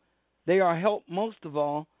 No, they are helped most of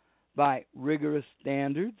all by rigorous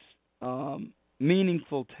standards,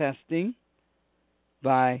 meaningful testing,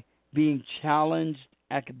 by being challenged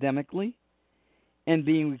academically, and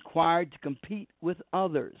being required to compete with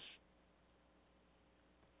others.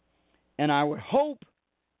 And I would hope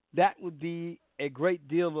that would be a great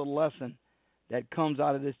deal of a lesson that comes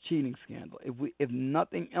out of this cheating scandal. If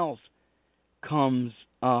nothing else comes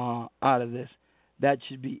out of this, that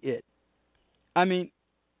should be it. I mean,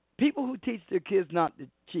 people who teach their kids not to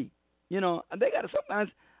cheat, they got to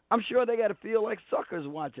sometimes, I'm sure they got to feel like suckers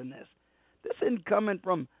watching this. This isn't coming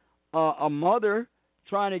from a mother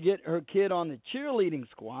trying to get her kid on the cheerleading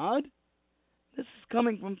squad. This is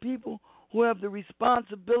coming from people who have the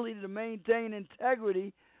responsibility to maintain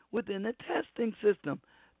integrity within the testing system.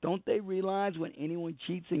 Don't they realize when anyone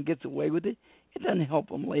cheats and gets away with it, it doesn't help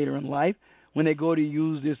them later in life when they go to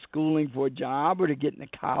use their schooling for a job or to get into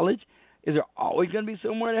college? Is there always going to be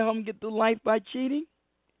somewhere to help them get through life by cheating?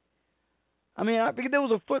 I mean, I think there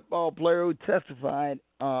was a football player who testified.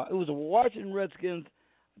 It was a Washington Redskins,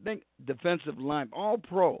 I think, defensive line,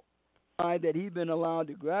 all-pro, that he'd been allowed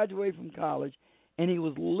to graduate from college, and he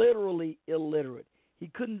was literally illiterate.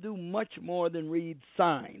 He couldn't do much more than read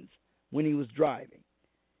signs when he was driving.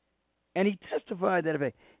 And he testified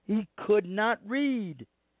that he could not read,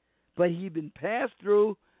 but he'd been passed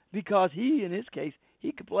through because he, in his case,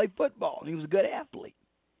 he could play football, and he was a good athlete.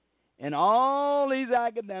 And all these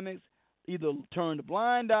academics either turned a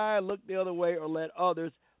blind eye, looked the other way, or let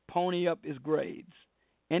others pony up his grades.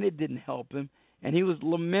 And it didn't help him, and he was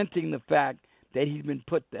lamenting the fact that he'd been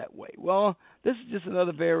put that way. Well, this is just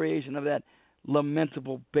another variation of that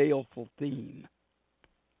lamentable, baleful theme.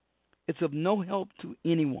 It's of no help to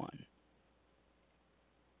anyone.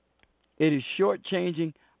 It is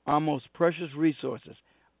shortchanging our most precious resources,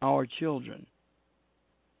 our children.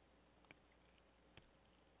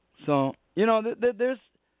 So, there's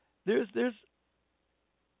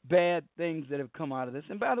bad things that have come out of this.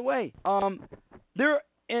 And by the way,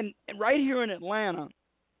 right here in Atlanta,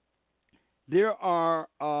 there are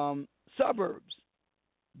suburbs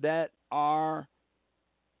that are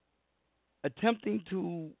attempting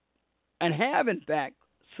to, and have in fact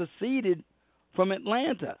seceded from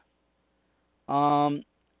Atlanta.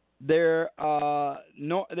 They're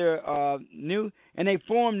new, and they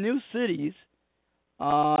form new cities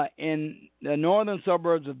in the northern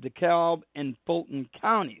suburbs of DeKalb and Fulton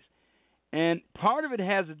counties. And part of it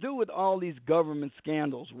has to do with all these government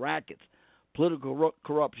scandals, rackets, political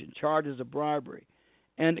corruption, charges of bribery.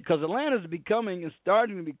 And because Atlanta is becoming and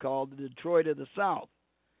starting to be called the Detroit of the South.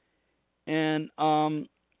 And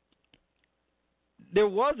there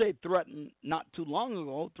was a not too long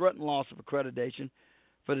ago, threatened loss of accreditation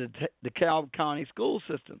for the DeKalb County school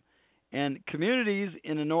system. And communities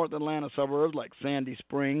in the North Atlanta suburbs like Sandy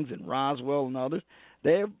Springs and Roswell and others,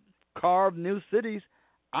 they have carved new cities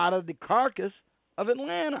out of the carcass of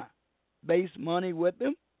Atlanta, based money with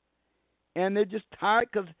them. And they're just tired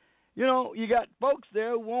because, you got folks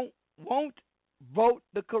there who won't vote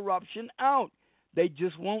the corruption out. They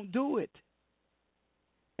just won't do it.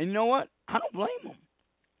 And you know what? I don't blame them.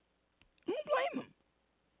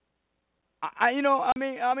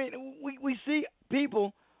 We see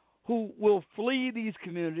people who will flee these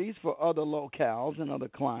communities for other locales and other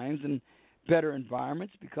climes and better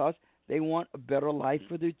environments because they want a better life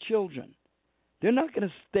for their children. They're not going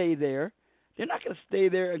to stay there. They're not going to stay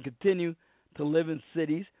there and continue to live in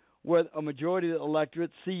cities where a majority of the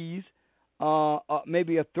electorate sees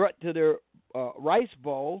maybe a threat to their rice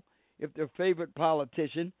bowl if their favorite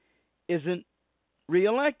politician isn't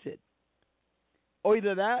reelected. Or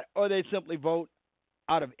either that, or they simply vote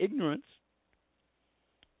out of ignorance.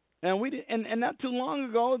 And not too long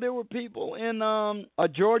ago, there were people in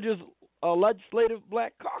Georgia's legislative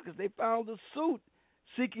black caucus. They filed a suit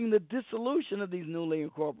seeking the dissolution of these newly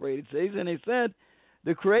incorporated cities, and they said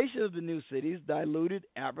the creation of the new cities diluted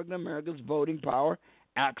African Americans' voting power,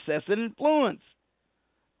 access, and influence.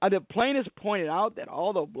 The plaintiffs pointed out that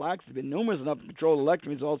although blacks have been numerous enough to control election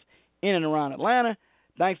results in and around Atlanta,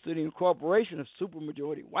 thanks to the incorporation of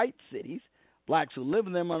supermajority white cities, blacks who live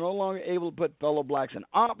in them are no longer able to put fellow blacks in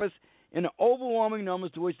office in the overwhelming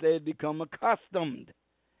numbers to which they had become accustomed.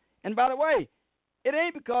 And by the way, it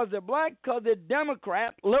ain't because they're black, because they're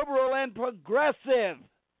Democrat, liberal, and progressive.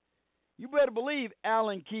 You better believe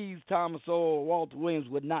Alan Keyes, Thomas Sowell, Walter Williams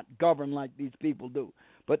would not govern like these people do.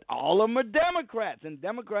 But all of them are Democrats, and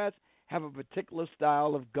Democrats have a particular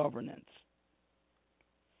style of governance.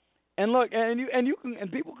 And look,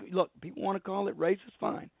 people want to call it racist,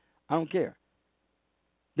 fine. I don't care.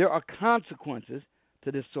 There are consequences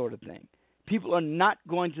to this sort of thing. People are not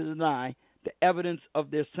going to deny the evidence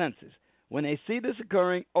of their senses. When they see this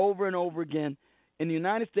occurring over and over again, in the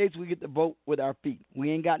United States, we get to vote with our feet.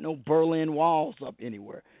 We ain't got no Berlin walls up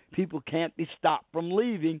anywhere. People can't be stopped from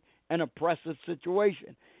leaving an oppressive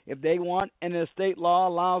situation. If they want, and the state law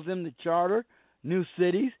allows them to charter new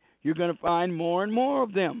cities, you're going to find more and more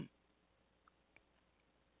of them.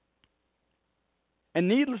 And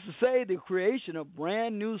needless to say, the creation of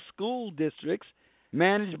brand new school districts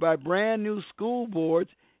managed by brand new school boards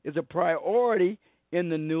is a priority in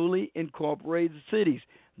the newly incorporated cities.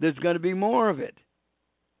 There's going to be more of it.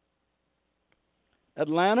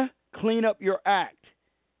 Atlanta, clean up your act.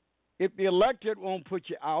 If the electorate won't put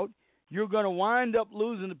you out, you're going to wind up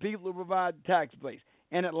losing the people who provide the tax base.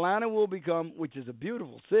 And Atlanta will become, which is a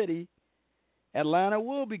beautiful city, Atlanta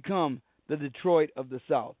will become the Detroit of the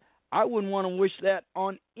South. I wouldn't want to wish that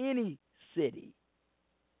on any city.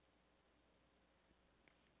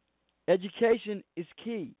 Education is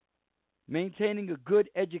key. Maintaining a good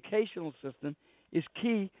educational system is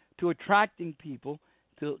key to attracting people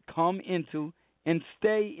to come into and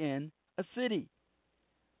stay in a city.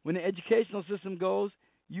 When the educational system goes,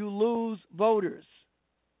 you lose voters.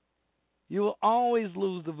 You will always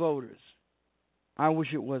lose the voters. I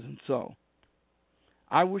wish it wasn't so.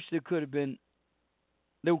 I wish there could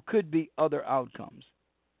be other outcomes.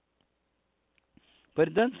 But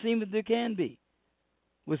it doesn't seem that there can be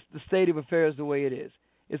with the state of affairs the way it is.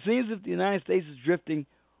 It seems that the United States is drifting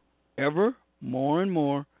ever more and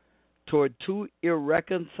more toward two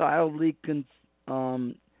irreconcilably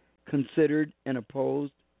considered and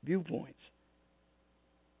opposed viewpoints.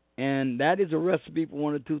 And that is a recipe for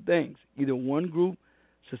one of two things. Either one group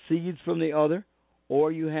secedes from the other,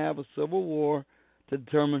 or you have a civil war to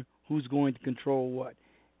determine who's going to control what.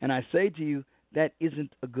 And I say to you, that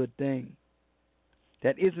isn't a good thing.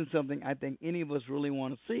 That isn't something I think any of us really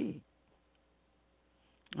want to see.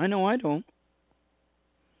 I know I don't.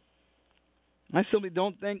 I simply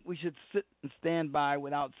don't think we should sit and stand by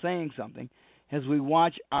without saying something as we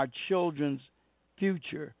watch our children's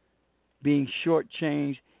future being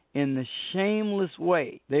shortchanged in the shameless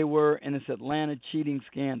way they were in this Atlanta cheating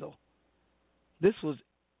scandal. This was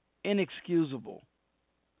inexcusable.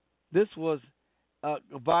 This was a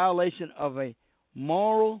violation of a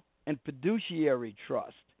moral and fiduciary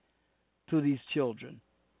trust to these children.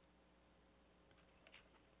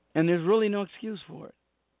 And there's really no excuse for it.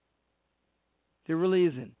 There really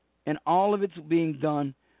isn't. And all of it's being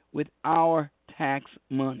done with our tax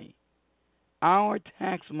money. Our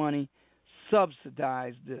tax money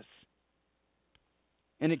subsidized this.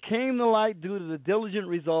 And it came to light due to the diligent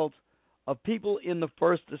results of people in the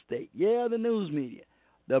first estate. Yeah, the news media.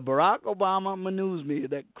 The Barack Obama news media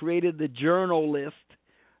that created the journal list.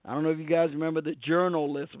 I don't know if you guys remember the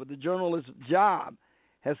journal list, but the journal list job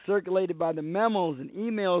has circulated by the memos and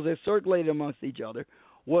emails they circulated amongst each other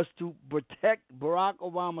was to protect Barack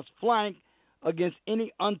Obama's flank against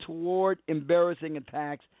any untoward, embarrassing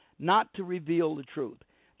attacks, not to reveal the truth.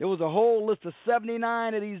 There was a whole list of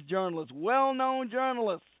 79 of these journalists, well-known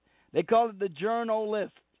journalists. They called it the journal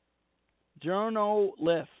list. Journal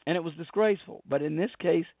list. And it was disgraceful. But in this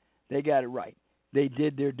case, they got it right. They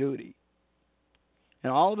did their duty.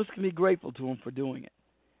 And all of us can be grateful to them for doing it.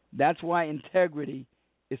 That's why integrity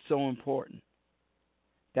is so important.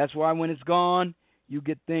 That's why when it's gone, you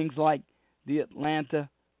get things like the Atlanta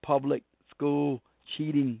public school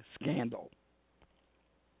cheating scandal.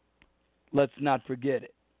 Let's not forget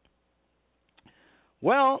it.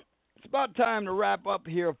 Well, it's about time to wrap up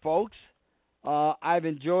here, folks. I've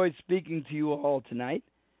enjoyed speaking to you all tonight.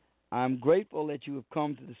 I'm grateful that you have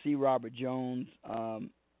come to the C. Robert Jones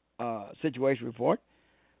Siuation Report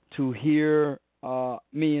to hear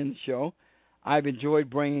me in the show. I've enjoyed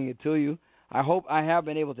bringing it to you. I hope I have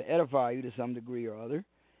been able to edify you to some degree or other.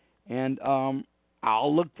 And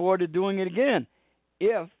I'll look forward to doing it again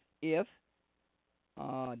if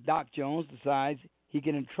Doc Jones decides he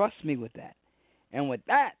can entrust me with that. And with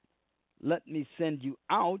that, let me send you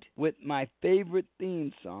out with my favorite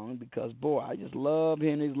theme song because, boy, I just love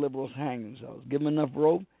hearing these liberals hang themselves. Give them enough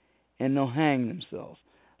rope and they'll hang themselves.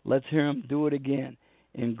 Let's hear them do it again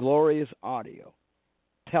in glorious audio.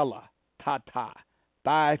 Tella, ta-ta.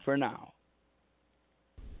 Bye for now.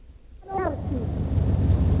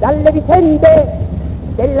 Dalle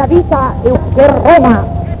vicende della vita che Roma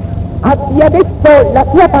abbia detto la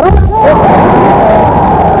sua parola.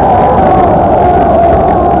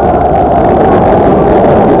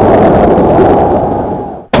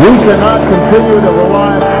 We cannot continue to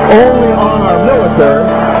rely only on our military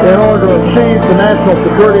in order to achieve the national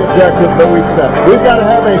security objectives that we've set. We've got to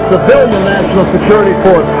have a civilian national security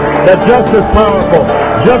force that's just as powerful,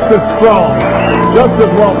 just as strong, just as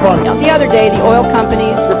well funded. The other day, the oil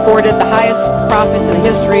companies reported the highest profits in the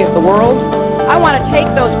history of the world. I want to take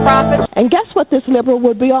those profits. And guess what this liberal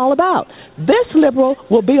would be all about? This liberal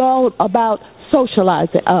will be all about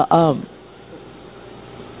socializing,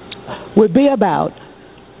 would be about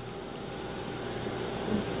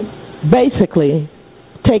basically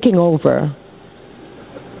taking over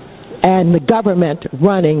and the government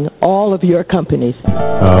running all of your companies.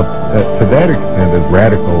 To that extent, as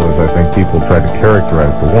radical as I think people try to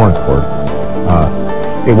characterize the Warren Court,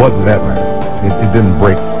 it wasn't that radical. It didn't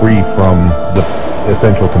break free from the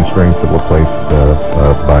essential constraints that were placed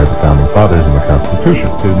by the Founding Fathers in the Constitution.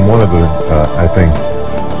 And one of the, I think,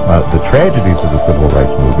 the tragedies of the Civil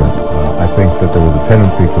Rights Movement, I think that there was a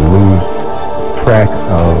tendency to lose track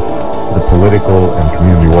of the political and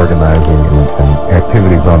community organizing and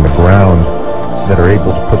activities on the ground that are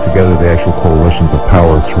able to put together the actual coalitions of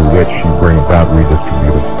power through which you bring about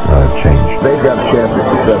redistributive change. They've got a chance of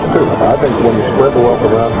success too. I think when you spread the wealth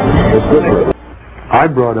around, it's good for it.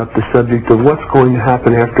 I brought up the subject of what's going to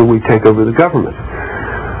happen after we take over the government.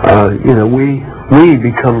 We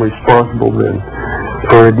become responsible then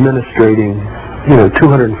for administrating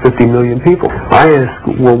 250 million people. I ask,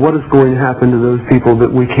 well, what is going to happen to those people that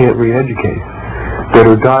we can't re-educate, that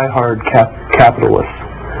are die-hard capitalists?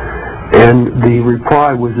 And the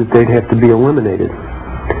reply was that they'd have to be eliminated.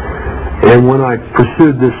 And when I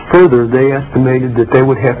pursued this further, they estimated that they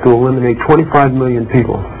would have to eliminate 25 million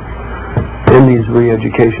people in these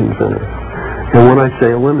re-education centers. And when I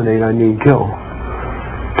say eliminate, I mean kill.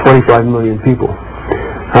 25 million people.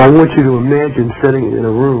 I want you to imagine sitting in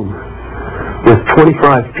a room with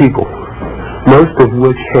 25 people, most of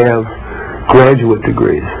which have graduate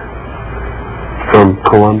degrees from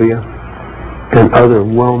Columbia and other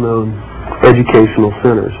well-known educational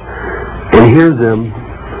centers, and hear them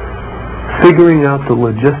figuring out the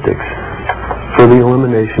logistics for the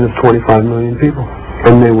elimination of 25 million people.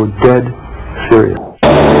 And they were dead serious.